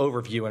big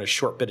overview in a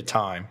short bit of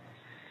time.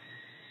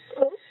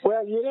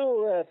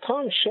 Well,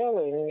 Tom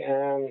Schelling,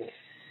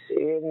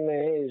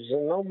 in his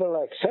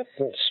Nobel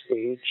acceptance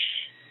speech,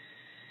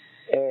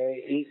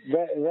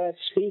 that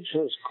speech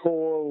was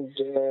called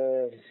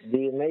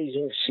The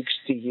Amazing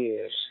 60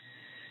 Years.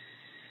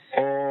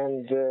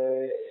 And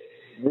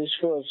this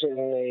was in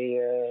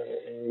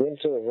the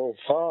winter of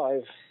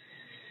 2005.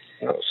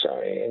 No,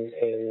 sorry,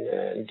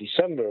 in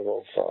December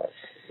of 2005,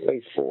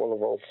 late fall of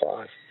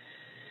 2005.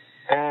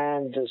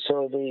 And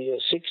so the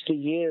 60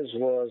 years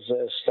was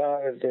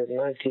started in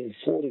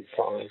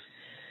 1945.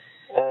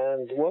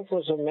 And what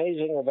was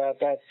amazing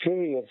about that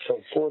period from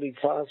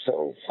 45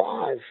 to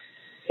 05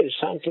 is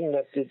something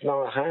that did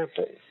not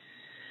happen.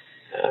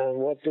 And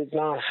what did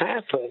not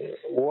happen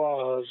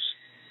was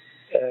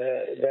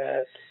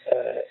that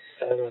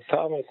an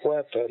atomic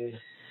weapon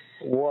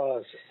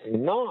was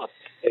not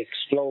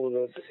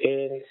exploded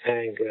in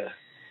anger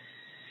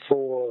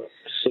for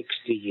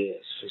 60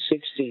 years. For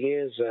 60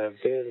 years there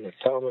have been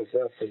atomic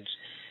weapons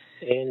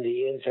in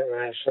the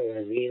international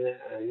arena,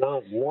 and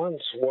not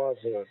once was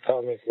an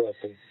atomic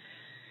weapon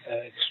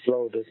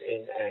exploded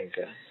in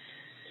anger.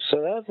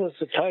 So that was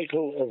the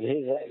title of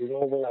his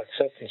Nobel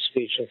acceptance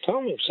speech. And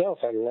Tom himself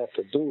had a lot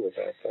to do with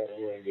that, by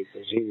the way,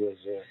 because he was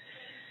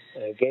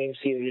a game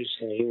theorist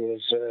and he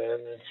was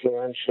an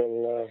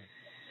influential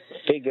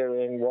figure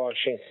in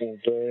Washington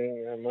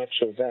during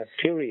much of that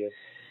period.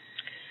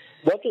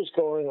 What was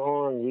going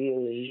on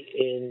really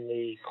in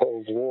the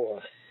Cold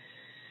War?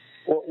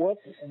 What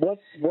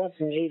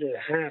made it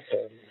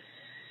happen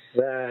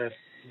that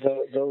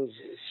those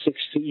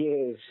 60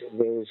 years,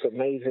 those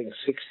amazing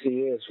 60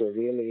 years, were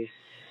really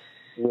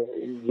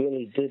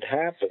really did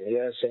happen,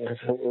 yes,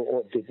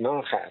 or did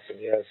not happen,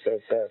 yes,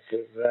 that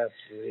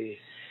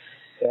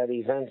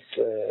event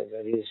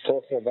that he was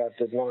talking about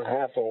did not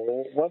happen.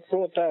 What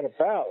brought that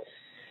about?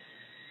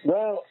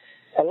 Well,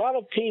 a lot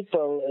of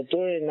people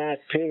during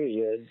that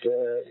period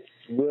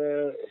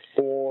were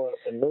for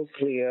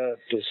nuclear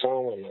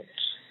disarmament,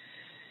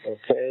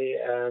 okay,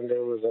 and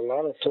there was a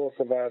lot of talk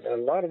about, a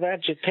lot of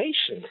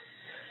agitation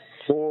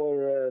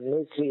for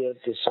nuclear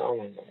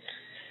disarmament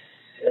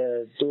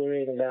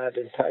during that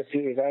entire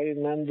period. I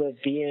remember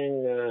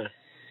being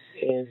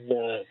in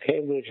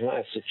Cambridge,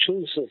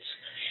 Massachusetts,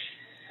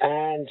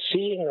 and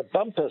seeing a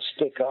bumper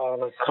sticker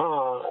on a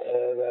car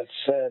that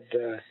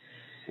said,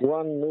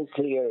 one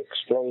nuclear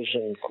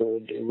explosion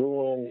could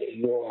ruin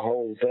your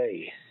whole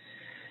day.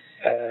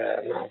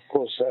 Now, of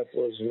course, that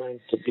was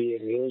meant to be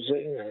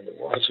amusing, and it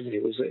was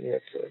amusing.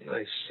 It's a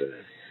nice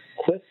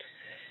quip.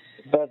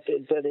 But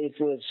it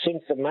was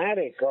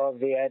symptomatic of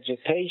the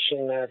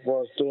agitation that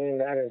was during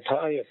that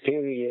entire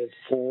period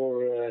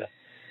for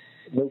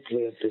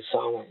nuclear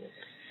disarmament.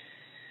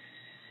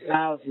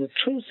 Now, the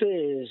truth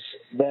is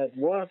that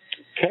what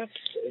kept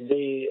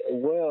the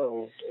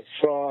world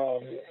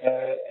from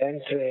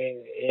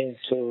entering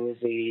into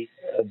the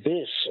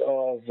abyss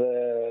of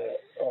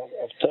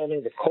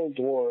turning the Cold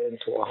War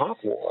into a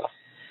hot war,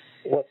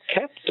 what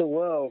kept the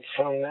world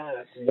from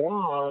that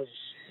was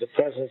the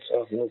presence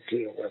of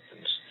nuclear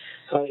weapons.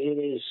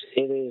 It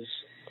is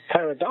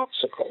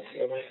paradoxical.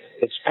 I mean,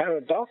 it's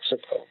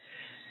paradoxical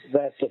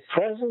that the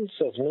presence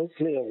of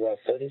nuclear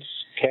weapons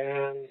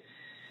can,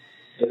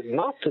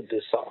 not to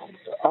disarm,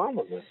 the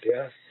armament,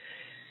 yeah,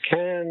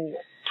 can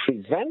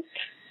prevent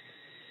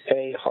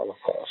a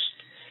Holocaust.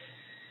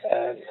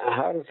 And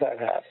how does that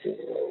happen?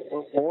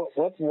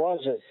 What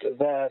was it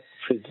that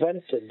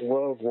prevented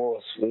World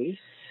War III?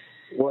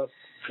 What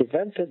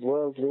prevented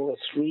World War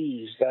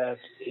III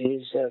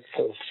is that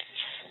for,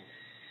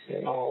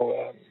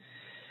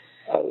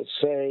 I would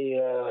say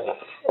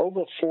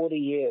over 40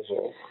 years,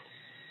 or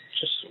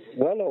just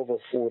well over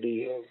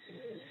 40,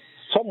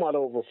 somewhat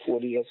over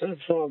 40 years,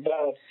 from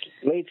about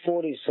late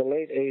 40s to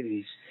late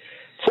 80s,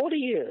 40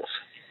 years,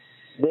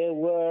 there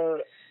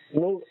were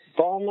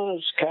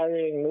bombers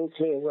carrying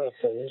nuclear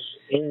weapons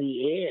in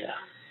the air.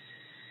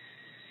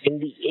 In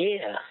the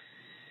air,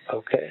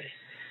 okay?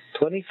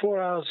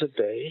 24 hours a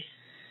day,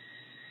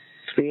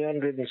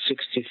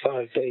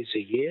 365 days a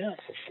year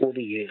for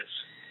 40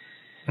 years.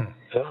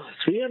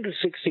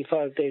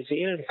 365 days a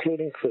year,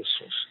 including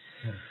Christmas.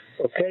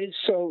 Okay,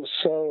 so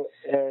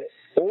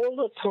all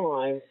the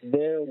time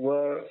there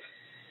were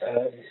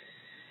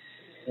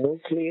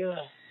nuclear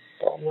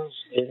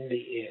bombers in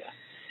the air.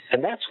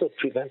 And that's what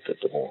prevented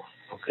the war,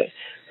 okay?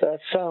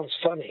 That sounds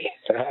funny,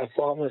 to have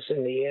bombers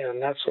in the air,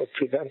 and that's what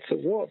prevents the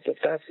war, but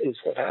that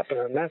is what happened,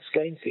 and that's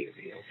game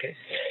theory, okay?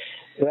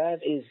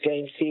 That is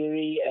game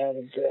theory,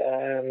 and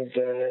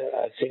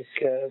I think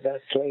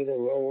that played a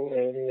role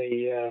in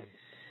the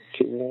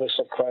Cuban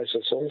Missile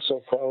Crisis also,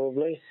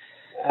 probably.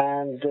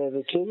 And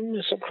the Cuban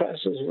Missile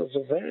Crisis was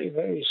a very,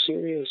 very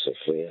serious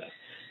affair.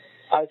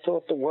 I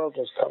thought the world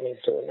was coming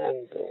to an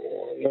end,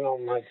 or,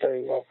 might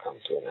very well come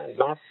to an end.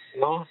 Not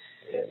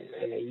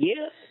in a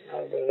year,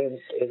 but in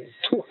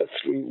 2 or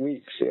 3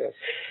 weeks. Yeah.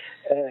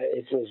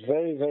 It was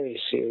very, very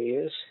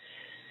serious.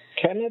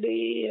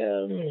 Kennedy,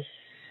 I'm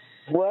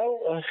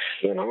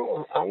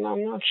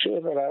not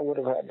sure that I would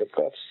have had the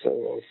guts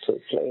to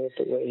play it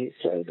the way he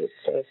played it,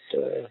 but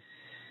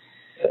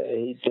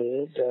he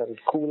did, and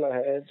cooler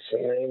heads,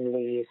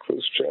 namely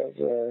Khrushchev,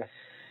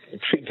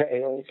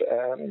 prevailed,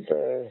 and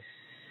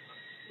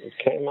it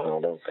came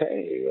out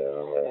okay.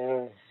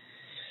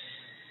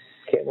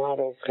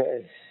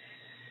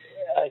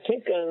 I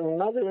think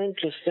another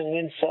interesting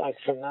insight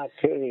from that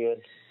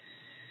period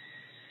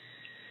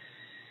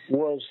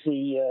was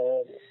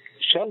the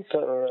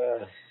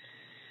shelter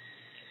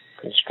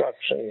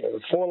construction,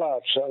 the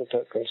fallout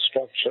shelter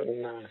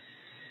construction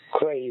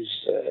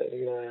craze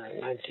in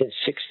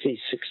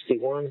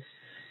 1960-61.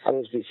 I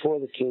was before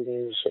the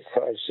Cuban Missile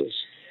Crisis.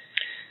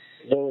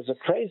 There was a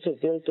craze of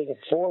building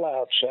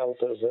fallout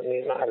shelters in the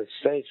United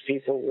States.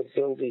 People would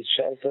build these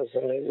shelters,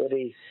 and they would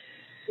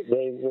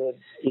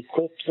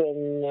equip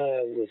them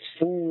with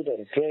food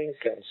and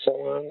drink and so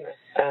on,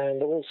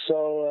 and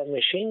also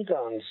machine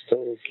guns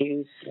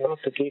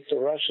not to keep the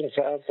Russians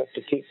out, but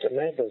to keep the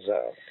neighbors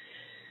out.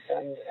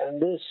 And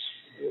this,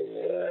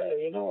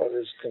 it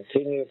has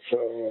continued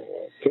for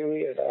a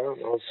period, I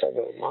don't know,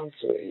 several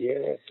months or a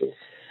year or two.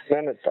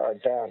 Then it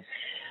died down.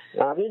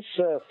 Now this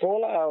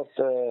fallout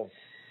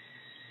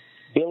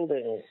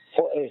building,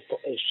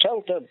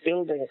 shelter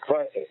building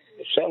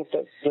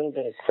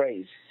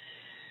craze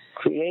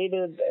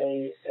created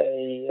a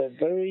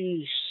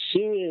very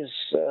serious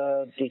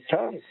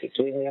detente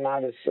between the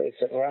United States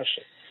and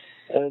Russia.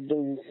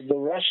 The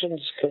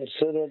Russians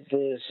considered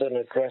this an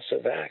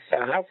aggressive act.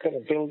 Now, how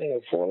can building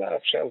a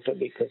fallout shelter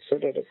be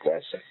considered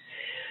aggressive?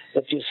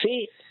 But you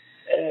see,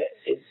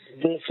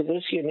 for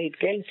this you need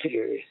game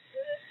theory.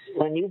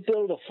 When you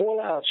build a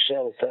fallout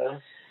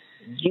shelter,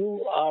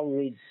 you are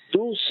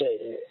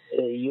reducing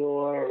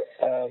your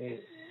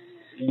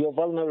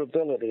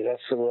vulnerability.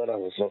 That's the word I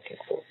was looking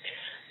for.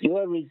 You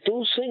are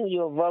reducing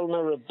your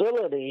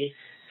vulnerability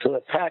to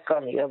attack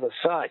on the other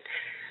side.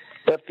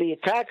 But the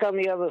attack on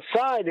the other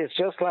side is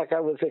just like I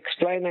was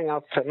explaining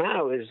up to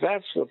now, is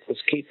that's what was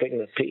keeping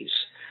the peace.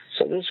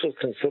 So this was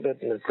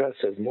considered an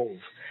aggressive move.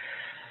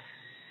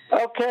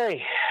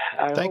 Okay.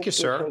 Thank you,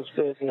 sir. This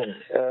has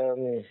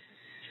been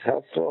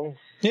helpful.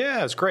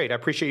 Yeah, it's great. I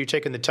appreciate you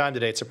taking the time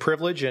today. It's a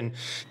privilege, and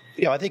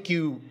I think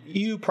you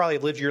probably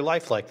lived your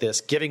life like this,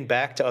 giving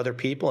back to other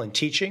people and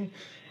teaching.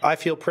 I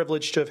feel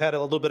privileged to have had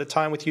a little bit of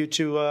time with you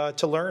to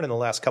learn in the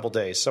last couple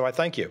days. So I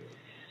thank you.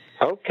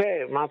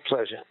 Okay, my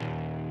pleasure.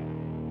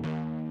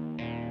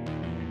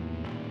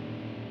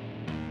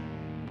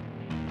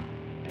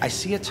 I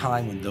see a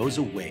time when those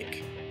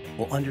awake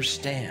will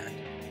understand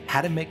how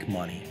to make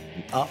money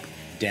in up,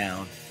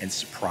 down, and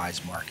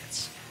surprise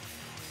markets.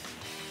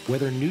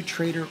 Whether new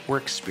trader or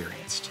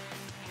experienced,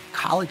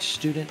 college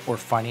student or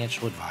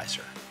financial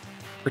advisor,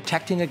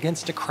 protecting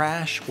against a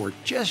crash or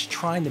just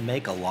trying to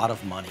make a lot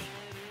of money,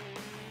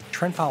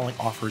 trend following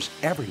offers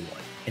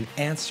everyone an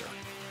answer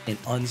in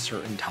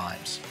uncertain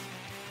times.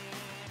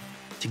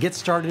 To get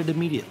started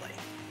immediately,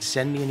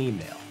 send me an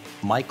email,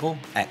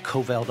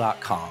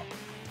 michael@covel.com.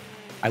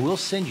 I will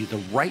send you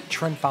the right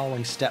trend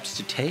following steps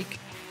to take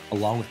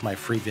along with my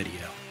free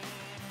video.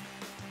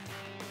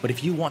 But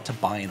if you want to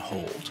buy and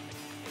hold,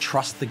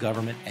 trust the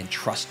government and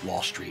trust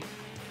Wall Street,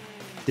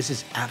 this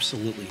is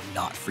absolutely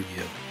not for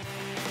you.